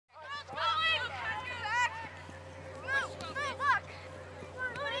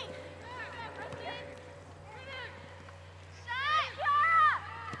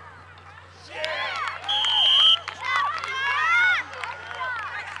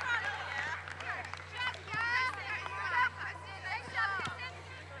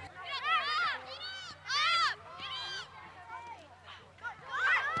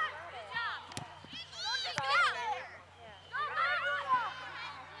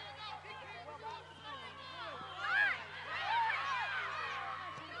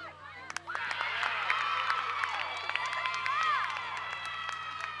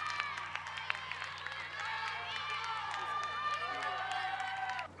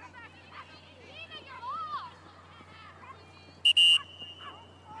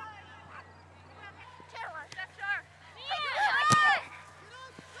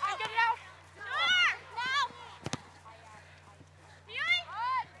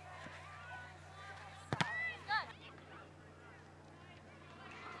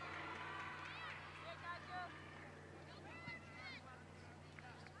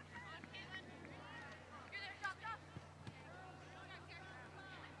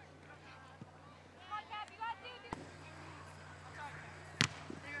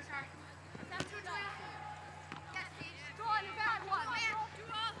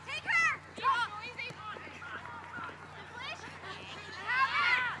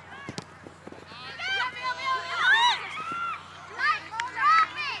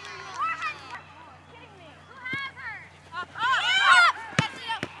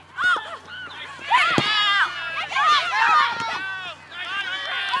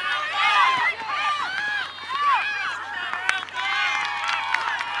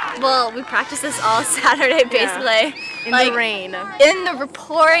Well, we practiced this all Saturday, basically. In the rain. In the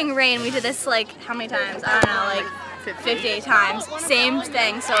pouring rain. We did this like, how many times? I don't know, like 58 times. Same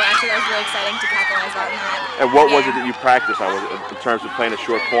thing, so actually that was really exciting to capitalize on that. And what was it that you practiced on? In terms of playing a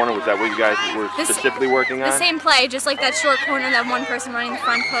short corner, was that what you guys were specifically working on? The same play, just like that short corner, that one person running the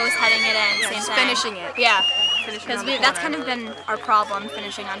front post, heading it in, same thing. Finishing it. Yeah, because that's kind of been our problem,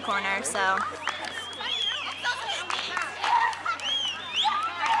 finishing on corner, so.